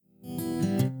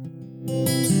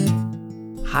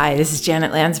Hi, this is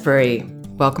Janet Lansbury.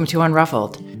 Welcome to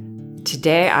Unruffled.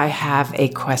 Today I have a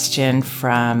question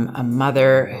from a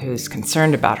mother who's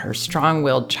concerned about her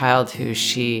strong-willed child who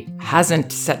she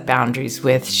hasn't set boundaries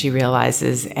with, she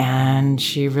realizes, and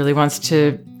she really wants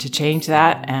to change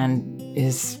that and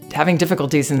is having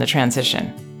difficulties in the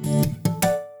transition.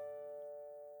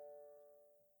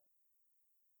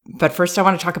 But first I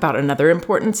want to talk about another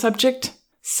important subject,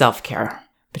 self-care.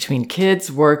 Between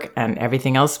kids, work, and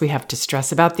everything else we have to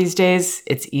stress about these days,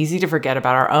 it's easy to forget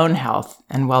about our own health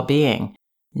and well-being.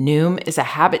 Noom is a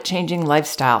habit-changing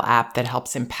lifestyle app that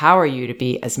helps empower you to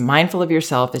be as mindful of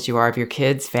yourself as you are of your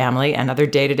kids, family, and other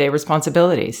day-to-day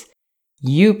responsibilities.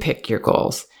 You pick your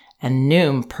goals, and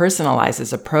Noom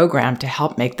personalizes a program to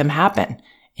help make them happen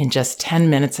in just 10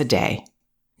 minutes a day.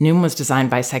 Noom was designed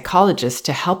by psychologists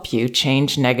to help you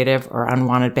change negative or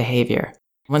unwanted behavior.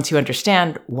 Once you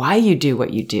understand why you do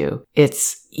what you do,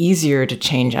 it's easier to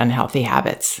change unhealthy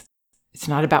habits. It's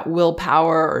not about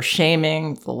willpower or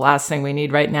shaming, the last thing we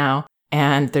need right now,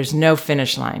 and there's no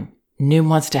finish line. Noom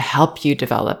wants to help you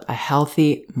develop a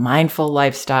healthy, mindful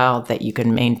lifestyle that you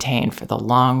can maintain for the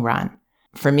long run.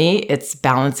 For me, it's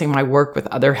balancing my work with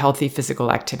other healthy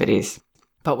physical activities.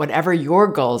 But whatever your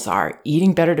goals are,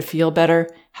 eating better to feel better,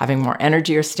 having more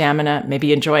energy or stamina,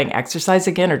 maybe enjoying exercise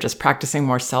again or just practicing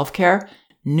more self-care,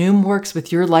 Noom works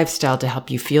with your lifestyle to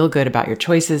help you feel good about your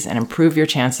choices and improve your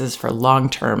chances for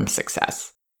long-term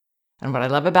success. And what I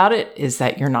love about it is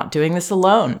that you're not doing this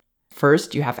alone.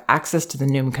 First, you have access to the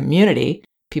Noom community,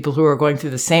 people who are going through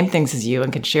the same things as you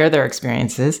and can share their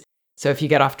experiences. So if you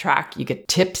get off track, you get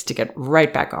tips to get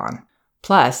right back on.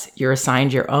 Plus, you're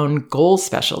assigned your own goal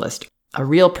specialist, a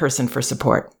real person for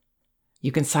support.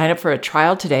 You can sign up for a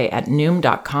trial today at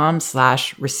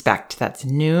noom.com/respect. That's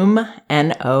Noom,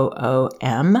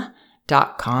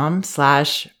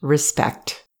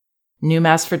 NOOM.com/respect. Noom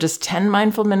asks for just 10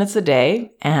 mindful minutes a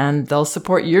day, and they'll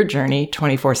support your journey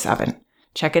 24/7.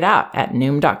 Check it out at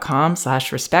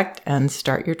noom.com/respect and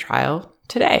start your trial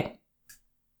today.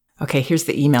 Okay, here's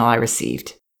the email I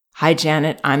received. Hi,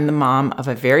 Janet. I'm the mom of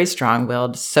a very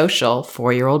strong-willed, social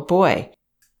 4-year-old boy.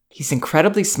 He's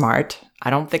incredibly smart. I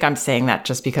don't think I'm saying that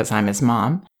just because I'm his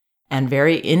mom, and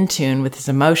very in tune with his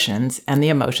emotions and the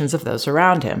emotions of those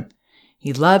around him.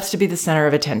 He loves to be the center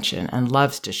of attention and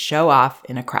loves to show off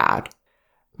in a crowd.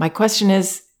 My question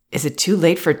is it too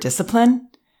late for discipline?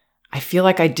 I feel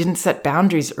like I didn't set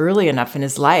boundaries early enough in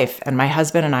his life, and my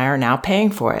husband and I are now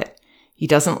paying for it. He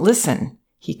doesn't listen.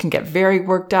 He can get very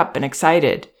worked up and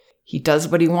excited. He does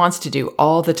what he wants to do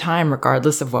all the time,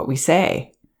 regardless of what we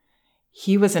say.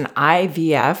 He was an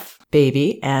IVF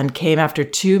baby and came after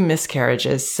 2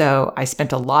 miscarriages, so I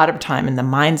spent a lot of time in the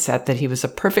mindset that he was a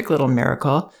perfect little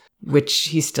miracle, which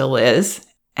he still is,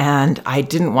 and I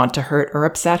didn't want to hurt or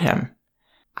upset him.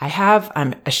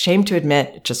 I'm ashamed to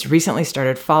admit, just recently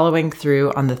started following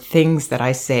through on the things that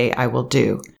I say I will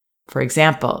do. For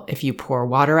example, if you pour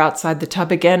water outside the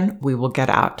tub again, we will get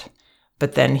out.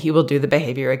 But then he will do the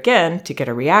behavior again to get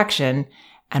a reaction,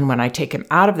 and when I take him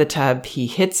out of the tub, he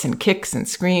hits and kicks and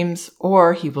screams,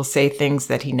 or he will say things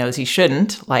that he knows he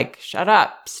shouldn't, like shut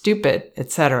up, stupid,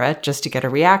 etc., just to get a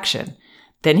reaction.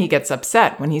 Then he gets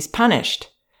upset when he's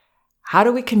punished. How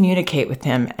do we communicate with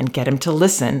him and get him to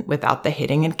listen without the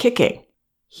hitting and kicking?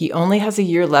 He only has a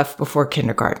year left before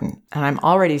kindergarten, and I'm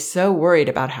already so worried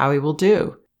about how he will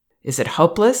do. Is it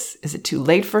hopeless? Is it too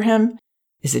late for him?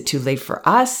 Is it too late for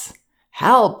us?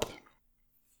 Help!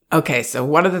 Okay, so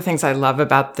one of the things I love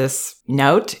about this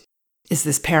note is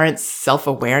this parent's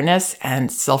self-awareness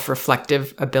and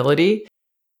self-reflective ability.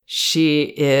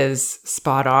 She is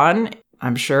spot on,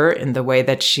 I'm sure, in the way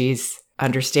that she's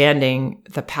understanding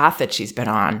the path that she's been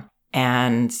on.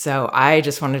 And so I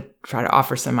just want to try to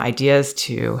offer some ideas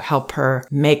to help her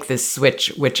make this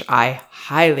switch, which I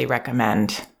highly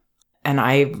recommend. And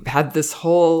I had this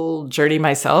whole journey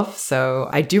myself, so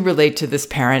I do relate to this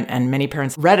parent and many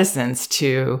parents' reticence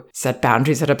to set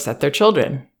boundaries that upset their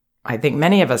children. I think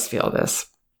many of us feel this.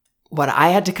 What I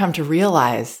had to come to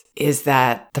realize is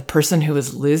that the person who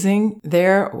was losing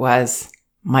there was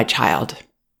my child.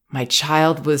 My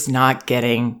child was not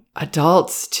getting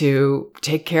adults to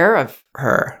take care of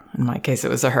her. In my case, it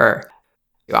was a her.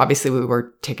 Obviously, we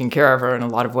were taking care of her in a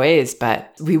lot of ways,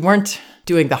 but we weren't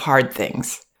doing the hard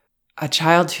things. A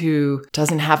child who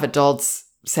doesn't have adults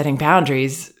setting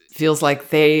boundaries feels like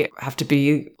they have to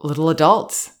be little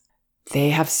adults. They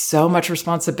have so much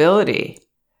responsibility,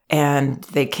 and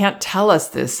they can't tell us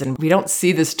this, and we don't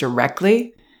see this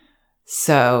directly,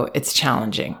 so it's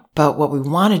challenging. But what we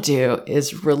want to do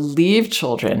is relieve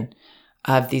children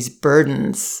of these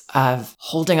burdens of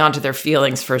holding on to their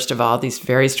feelings, first of all, these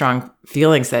very strong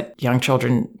feelings that young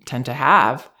children tend to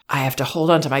have. I have to hold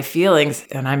on to my feelings,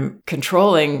 and I'm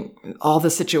controlling all the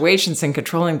situations and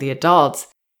controlling the adults.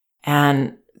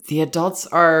 And the adults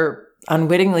are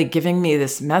unwittingly giving me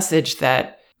this message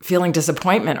that feeling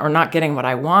disappointment or not getting what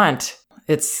I want,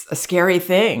 it's a scary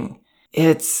thing.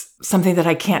 It's something that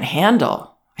I can't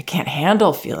handle. I can't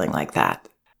handle feeling like that.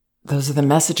 Those are the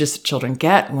messages that children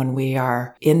get when we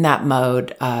are in that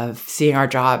mode of seeing our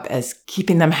job as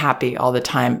keeping them happy all the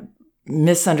time,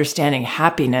 misunderstanding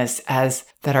happiness as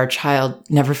that our child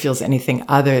never feels anything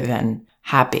other than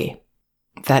happy.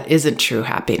 That isn't true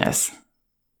happiness.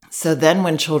 So then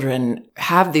when children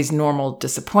have these normal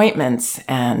disappointments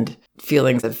and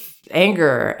feelings of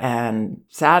anger and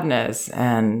sadness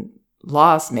and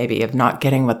loss, maybe of not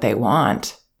getting what they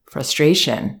want,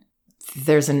 frustration,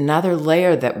 there's another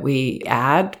layer that we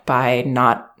add by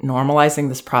not normalizing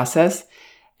this process,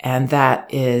 and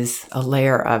that is a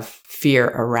layer of fear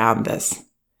around this.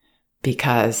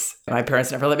 Because my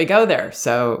parents never let me go there,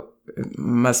 so it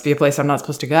must be a place I'm not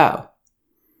supposed to go.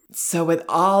 So with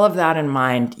all of that in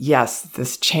mind, yes,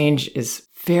 this change is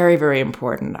very, very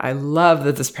important. I love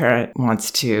that this parent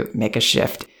wants to make a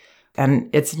shift. And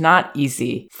it's not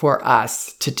easy for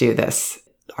us to do this.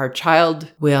 Our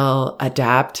child will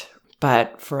adapt,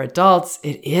 but for adults,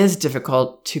 it is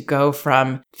difficult to go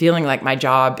from feeling like my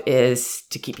job is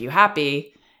to keep you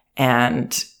happy,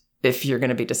 and if you're going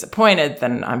to be disappointed,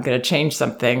 then I'm going to change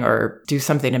something or do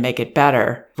something to make it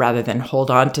better, rather than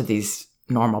hold on to these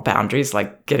normal boundaries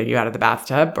like getting you out of the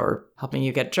bathtub or helping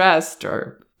you get dressed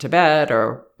or to bed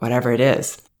or whatever it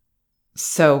is.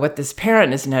 So what this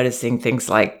parent is noticing, things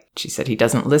like, she said, he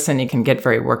doesn't listen, he can get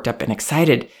very worked up and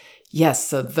excited. Yes,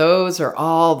 so those are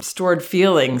all stored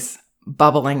feelings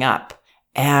bubbling up.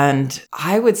 And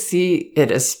I would see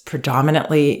it as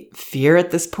predominantly fear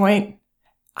at this point.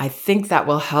 I think that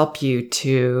will help you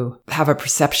to have a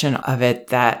perception of it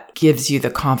that gives you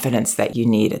the confidence that you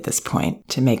need at this point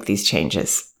to make these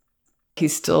changes.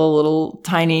 He's still a little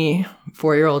tiny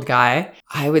 4-year-old guy.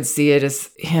 I would see it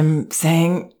as him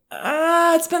saying,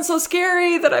 it's been so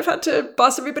scary that I've had to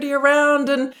boss everybody around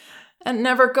and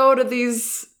never go to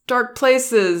these dark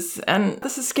places. And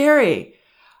this is scary.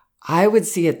 I would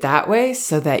see it that way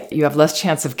so that you have less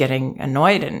chance of getting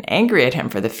annoyed and angry at him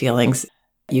for the feelings.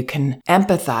 You can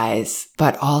empathize,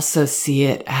 but also see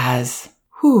it as,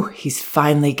 he's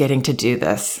finally getting to do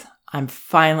this. I'm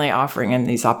finally offering him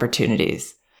these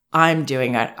opportunities. I'm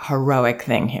doing a heroic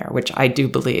thing here, which I do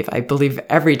believe. I believe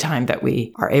every time that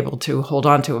we are able to hold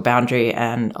on to a boundary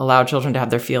and allow children to have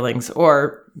their feelings,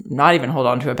 or not even hold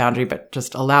on to a boundary, but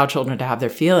just allow children to have their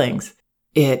feelings,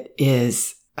 it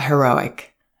is heroic.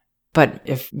 But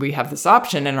if we have this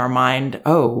option in our mind,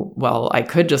 I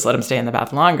could just let him stay in the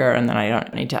bath longer and then I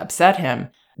don't need to upset him,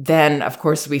 then of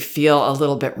course we feel a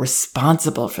little bit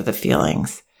responsible for the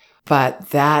feelings.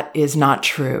 But that is not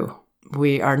true.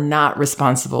 We are not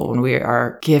responsible when we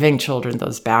are giving children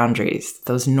those boundaries,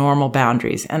 those normal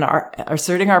boundaries, and are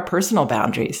asserting our personal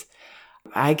boundaries.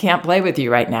 I can't play with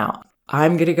you right now.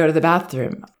 I'm going to go to the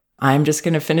bathroom. I'm just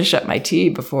going to finish up my tea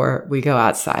before we go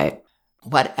outside.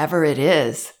 Whatever it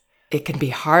is, it can be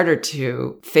harder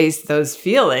to face those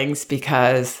feelings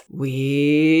because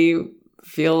we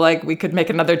feel like we could make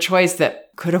another choice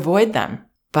that could avoid them.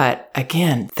 But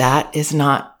again, that is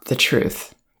not the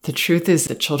truth. The truth is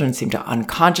that children seem to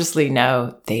unconsciously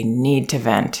know they need to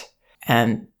vent.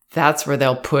 And that's where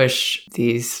they'll push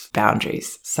these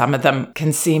boundaries. Some of them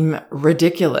can seem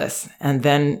ridiculous. And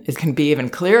then it can be even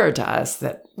clearer to us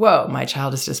that, my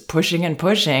child is just pushing and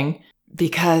pushing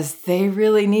because they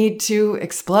really need to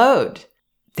explode.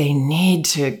 They need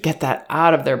to get that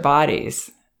out of their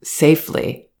bodies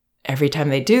safely. Every time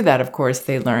they do that, of course,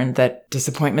 they learn that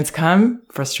disappointments come,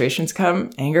 frustrations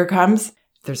come, anger comes.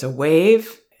 There's a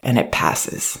wave and it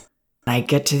passes. I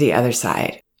get to the other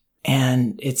side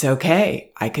and it's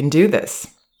okay. I can do this.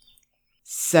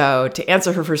 So to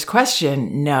answer her first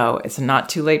question, no, it's not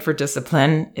too late for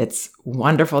discipline. It's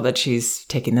wonderful that she's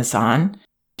taking this on.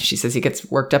 She says he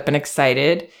gets worked up and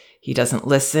excited. He doesn't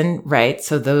listen, right?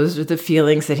 So those are the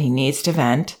feelings that he needs to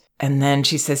vent. And then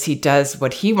she says he does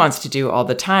what he wants to do all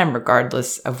the time,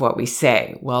 regardless of what we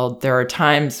say. Well, there are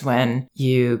times when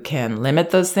you can limit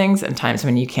those things and times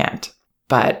when you can't.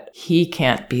 But he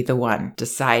can't be the one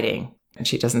deciding. And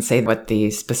she doesn't say what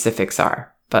the specifics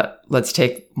are. But let's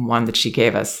take one that she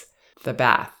gave us, the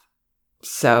bath.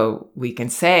 So we can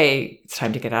say, it's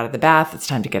time to get out of the bath, it's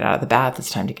time to get out of the bath, it's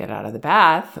time to get out of the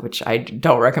bath, which I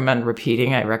don't recommend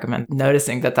repeating. I recommend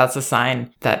noticing that that's a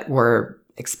sign that we're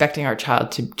expecting our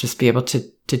child to just be able to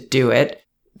do it.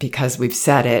 because we've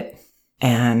said it.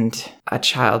 And a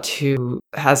child who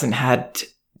hasn't had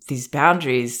these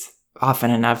boundaries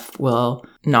often enough will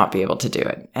not be able to do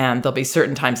it. And there'll be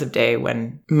certain times of day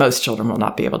when most children will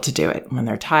not be able to do it, when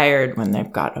they're tired, when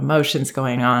they've got emotions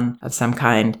going on of some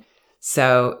kind.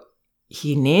 So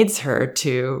he needs her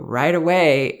to right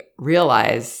away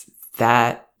realize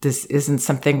that this isn't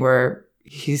something where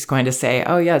he's going to say,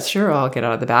 oh, yeah, sure, I'll get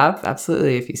out of the bath.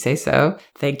 Absolutely, if you say so.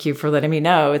 Thank you for letting me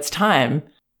know. It's time.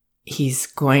 He's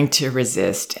going to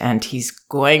resist, and he's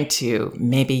going to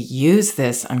maybe use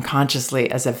this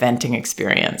unconsciously as a venting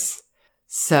experience.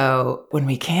 So when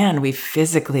we can, we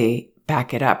physically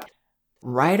back it up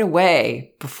right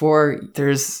away before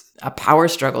there's a power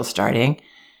struggle starting.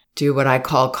 Do what I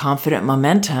call confident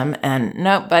momentum. And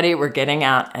no, buddy, we're getting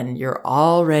out, and you're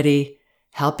already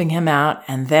helping him out.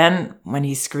 And then when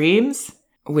he screams,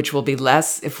 which will be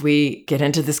less if we get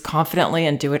into this confidently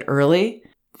and do it early,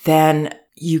 then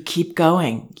you keep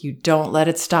going. You don't let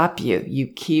it stop you. You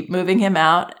keep moving him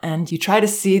out, and you try to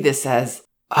see this as,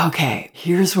 okay,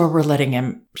 here's where we're letting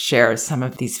him share some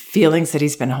of these feelings that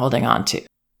he's been holding on to,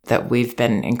 that we've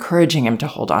been encouraging him to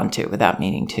hold on to without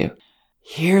meaning to.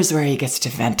 Here's where he gets to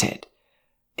vent it.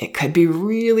 It could be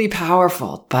really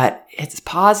powerful, but it's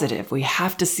positive. We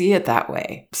have to see it that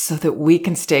way so that we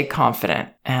can stay confident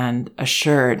and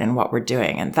assured in what we're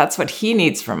doing. And that's what he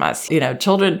needs from us.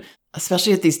 Children,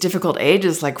 especially at these difficult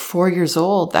ages, like 4 years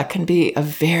old, that can be a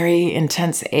very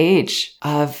intense age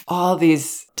of all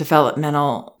these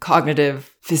developmental,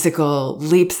 cognitive, physical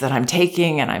leaps that I'm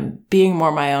taking, and I'm being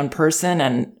more my own person.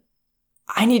 And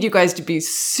I need you guys to be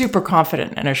super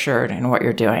confident and assured in what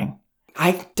you're doing.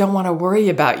 I don't want to worry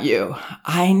about you.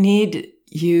 I need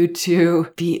you to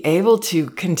be able to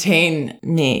contain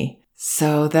me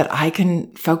so that I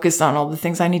can focus on all the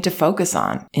things I need to focus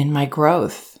on in my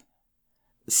growth.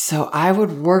 So I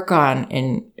would work on,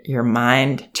 in your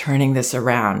mind, turning this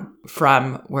around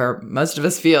from where most of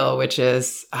us feel, which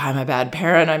is, I'm a bad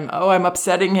parent. I'm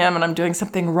upsetting him, and I'm doing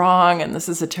something wrong, and this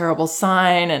is a terrible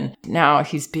sign, and now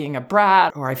he's being a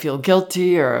brat, or I feel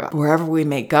guilty, or wherever we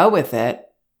may go with it.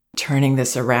 Turning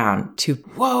this around to,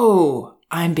 whoa,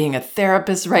 I'm being a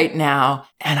therapist right now,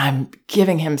 and I'm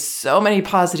giving him so many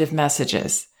positive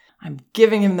messages. I'm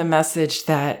giving him the message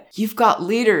that you've got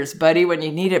leaders, buddy, when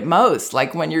you need it most,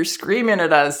 like when you're screaming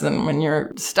at us and when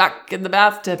you're stuck in the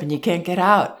bathtub and you can't get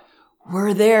out.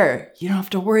 We're there. You don't have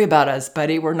to worry about us,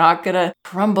 buddy. We're not going to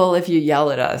crumble if you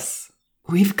yell at us.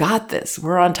 We've got this.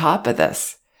 We're on top of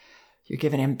this. You're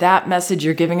giving him that message.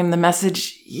 You're giving him the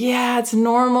message, yeah, it's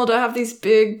normal to have these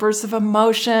big bursts of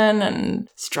emotion and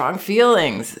strong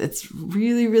feelings. It's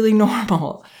really, really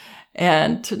normal.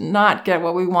 And to not get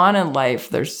what we want in life,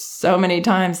 there's so many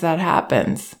times that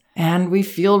happens. And we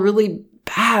feel really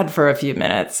bad for a few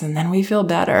minutes, and then we feel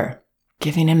better.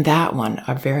 Giving him that one,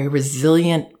 a very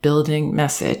resilient building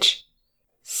message.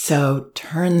 So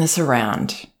turn this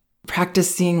around.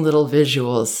 Practice seeing little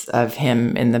visuals of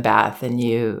him in the bath and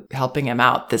you helping him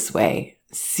out this way.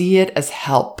 See it as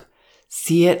help.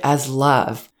 See it as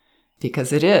love,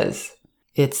 because it is.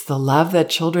 It's the love that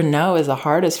children know is the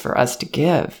hardest for us to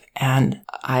give. And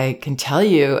I can tell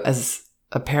you, as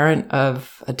a parent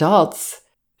of adults,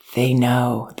 they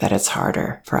know that it's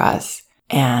harder for us.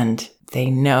 And they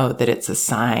know that it's a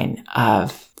sign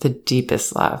of the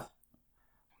deepest love.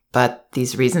 But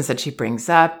these reasons that she brings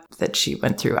up, that she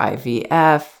went through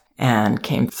IVF and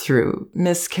came through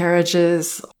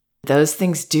miscarriages, those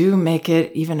things do make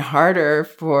it even harder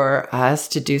for us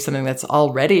to do something that's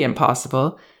already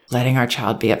impossible, letting our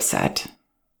child be upset.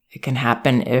 It can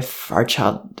happen if our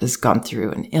child has gone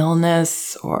through an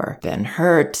illness or been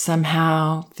hurt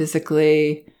somehow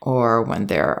physically, or when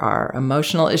there are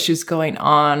emotional issues going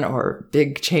on or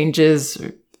big changes,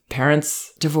 or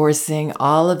parents divorcing.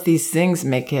 All of these things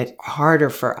make it harder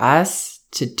for us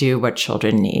to do what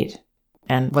children need.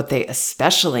 And what they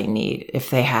especially need, if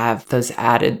they have those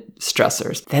added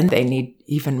stressors, then they need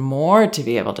even more to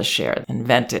be able to share and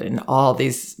vent it in all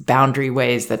these boundary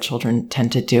ways that children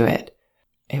tend to do it.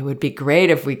 It would be great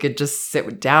if we could just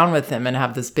sit down with him and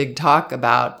have this big talk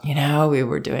about, we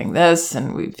were doing this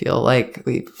and we feel like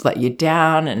we've let you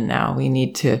down and now we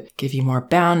need to give you more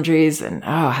boundaries, and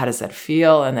how does that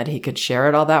feel? And that he could share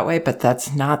it all that way. But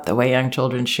that's not the way young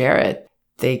children share it.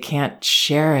 They can't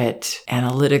share it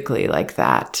analytically like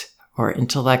that or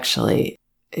intellectually.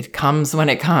 It comes when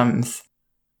it comes.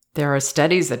 There are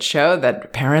studies that show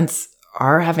that parents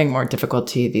are having more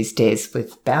difficulty these days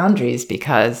with boundaries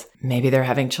because maybe they're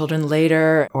having children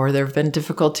later, or there have been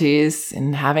difficulties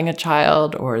in having a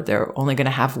child, or they're only going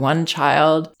to have one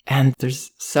child. And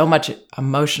there's so much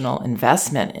emotional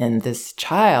investment in this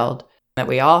child that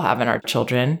we all have in our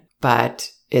children,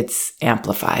 but it's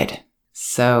amplified.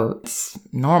 So it's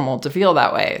normal to feel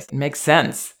that way. It makes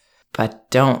sense. But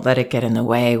don't let it get in the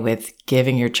way with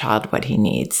giving your child what he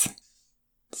needs.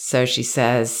 So she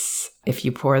says, if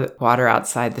you pour the water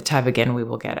outside the tub again, we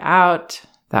will get out.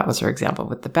 That was her example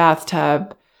with the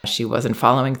bathtub. She wasn't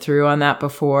following through on that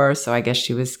before, so I guess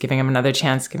she was giving him another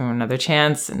chance,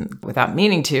 and without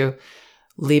meaning to,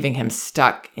 leaving him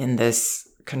stuck in this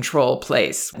control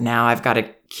place. Now I've got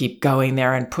to keep going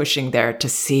there and pushing there to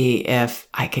see if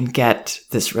I can get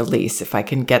this release, if I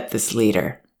can get this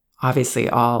leader. Obviously,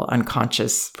 all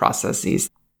unconscious processes.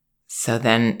 So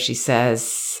then she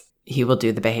says he will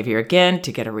do the behavior again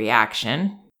to get a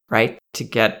reaction, right? To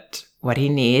get what he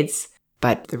needs.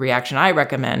 But the reaction I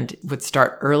recommend would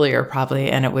start earlier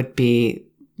probably, and it would be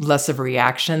less of a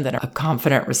reaction than a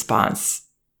confident response.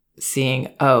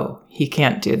 Seeing, oh, he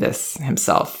can't do this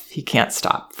himself. He can't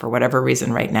stop for whatever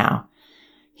reason right now.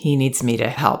 He needs me to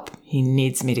help. He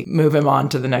needs me to move him on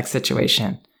to the next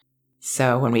situation.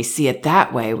 So when we see it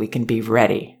that way, we can be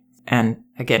ready. And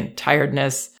again,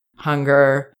 tiredness,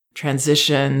 hunger,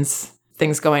 transitions,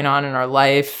 things going on in our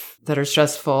life that are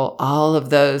stressful, all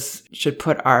of those should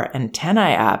put our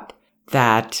antennae up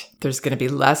that there's going to be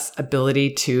less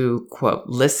ability to, quote,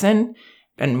 listen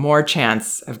and more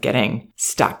chance of getting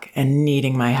stuck and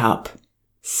needing my help.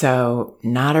 So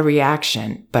not a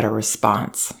reaction, but a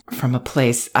response from a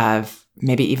place of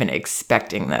maybe even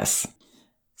expecting this.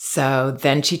 So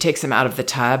then she takes him out of the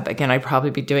tub. Again, I'd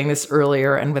probably be doing this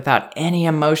earlier and without any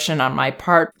emotion on my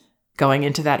part, going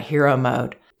into that hero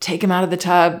mode. Take him out of the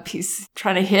tub. He's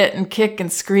trying to hit and kick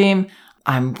and scream.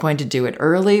 I'm going to do it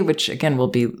early, which again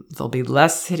there'll be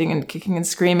less hitting and kicking and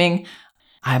screaming.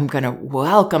 I'm going to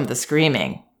welcome the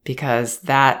screaming because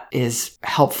that is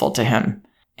helpful to him.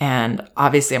 And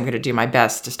obviously I'm going to do my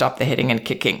best to stop the hitting and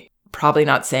kicking. Probably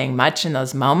not saying much in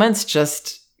those moments,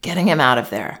 just getting him out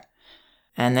of there.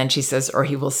 And then she says, or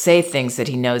he will say things that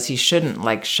he knows he shouldn't,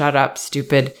 like, shut up,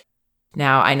 stupid.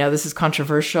 Now, I know this is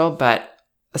controversial, but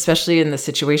especially in the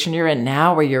situation you're in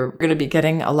now where you're going to be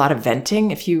getting a lot of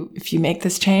venting if you make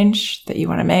this change that you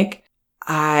want to make,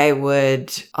 I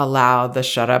would allow the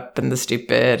shut up and the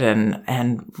stupid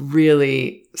and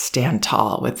really stand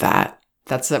tall with that.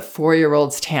 That's a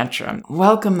 4-year-old's tantrum.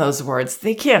 Welcome those words.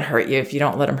 They can't hurt you if you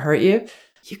don't let them hurt you.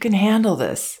 You can handle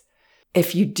this.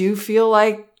 If you do feel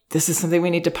like this is something we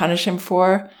need to punish him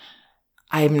for,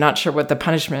 I'm not sure what the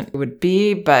punishment would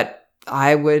be, but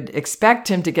I would expect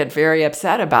him to get very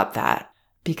upset about that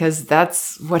because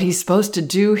that's what he's supposed to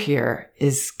do here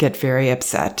is get very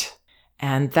upset.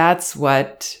 And that's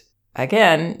what,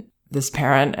 again, this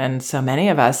parent and so many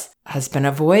of us has been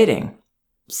avoiding.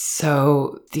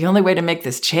 So the only way to make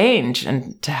this change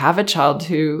and to have a child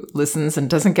who listens and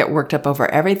doesn't get worked up over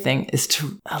everything is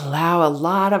to allow a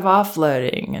lot of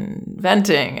offloading and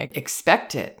venting,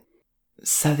 expect it,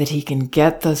 so that he can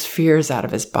get those fears out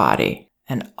of his body.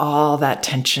 And all that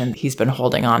tension he's been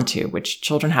holding on to, which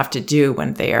children have to do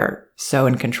when they are so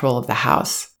in control of the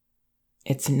house.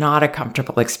 It's not a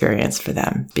comfortable experience for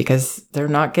them because they're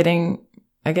not getting,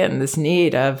 again, this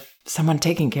need of someone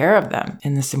taking care of them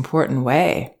in this important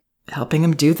way, helping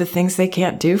them do the things they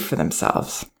can't do for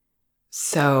themselves.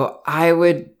 So I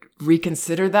would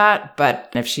reconsider that.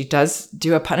 But if she does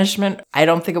do a punishment, I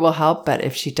don't think it will help. But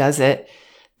if she does it,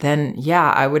 then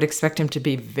yeah, I would expect him to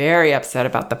be very upset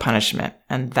about the punishment.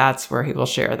 And that's where he will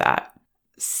share that.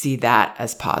 See that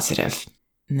as positive.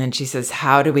 And then she says,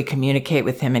 how do we communicate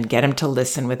with him and get him to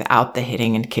listen without the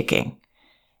hitting and kicking?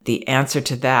 The answer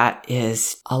to that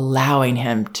is allowing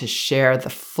him to share the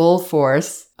full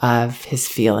force of his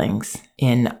feelings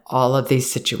in all of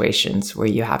these situations where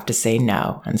you have to say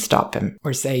no and stop him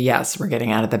or say, yes, we're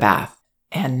getting out of the bath,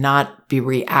 and not be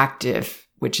reactive,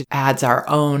 which adds our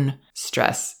own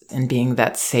stress in being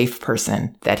that safe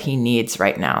person that he needs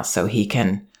right now so he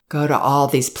can go to all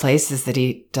these places that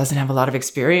he doesn't have a lot of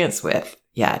experience with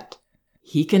yet.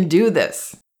 He can do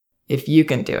this if you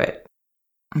can do it.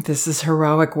 This is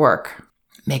heroic work.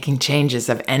 Making changes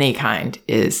of any kind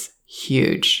is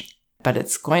huge, but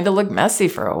it's going to look messy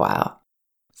for a while.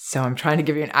 So I'm trying to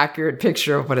give you an accurate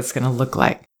picture of what it's going to look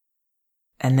like.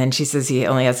 And then she says he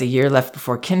only has a year left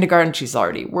before kindergarten. She's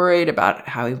already worried about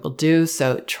how he will do.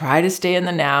 So try to stay in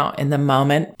the now, in the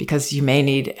moment, because you may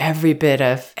need every bit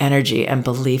of energy and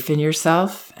belief in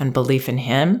yourself and belief in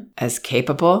him as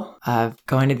capable of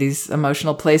going to these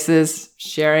emotional places,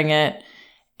 sharing it,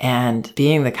 and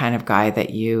being the kind of guy that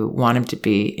you want him to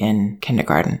be in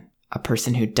kindergarten. A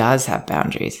person who does have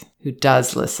boundaries, who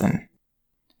does listen.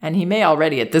 And he may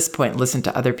already at this point listen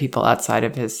to other people outside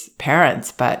of his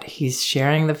parents, but he's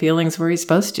sharing the feelings where he's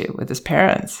supposed to with his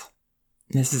parents.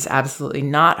 This is absolutely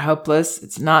not hopeless.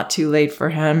 It's not too late for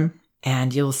him.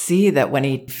 And you'll see that when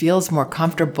he feels more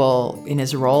comfortable in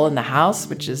his role in the house,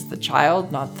 which is the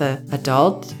child, not the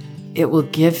adult, it will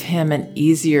give him an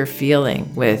easier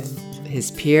feeling with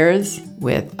his peers,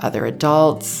 with other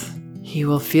adults. He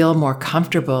will feel more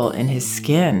comfortable in his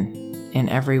skin in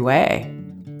every way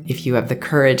if you have the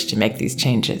courage to make these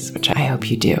changes, which I hope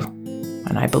you do,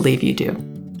 and I believe you do.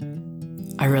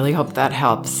 I really hope that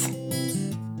helps.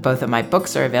 Both of my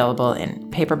books are available in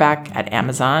paperback at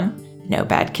Amazon: No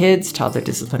Bad Kids, Toddler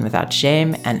Discipline Without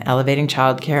Shame, and Elevating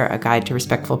Childcare, A Guide to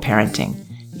Respectful Parenting.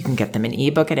 You can get them in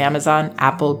ebook at Amazon,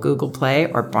 Apple, Google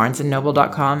Play, or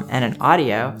barnesandnoble.com, and in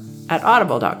audio at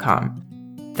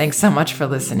audible.com. Thanks so much for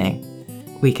listening.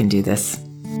 We can do this.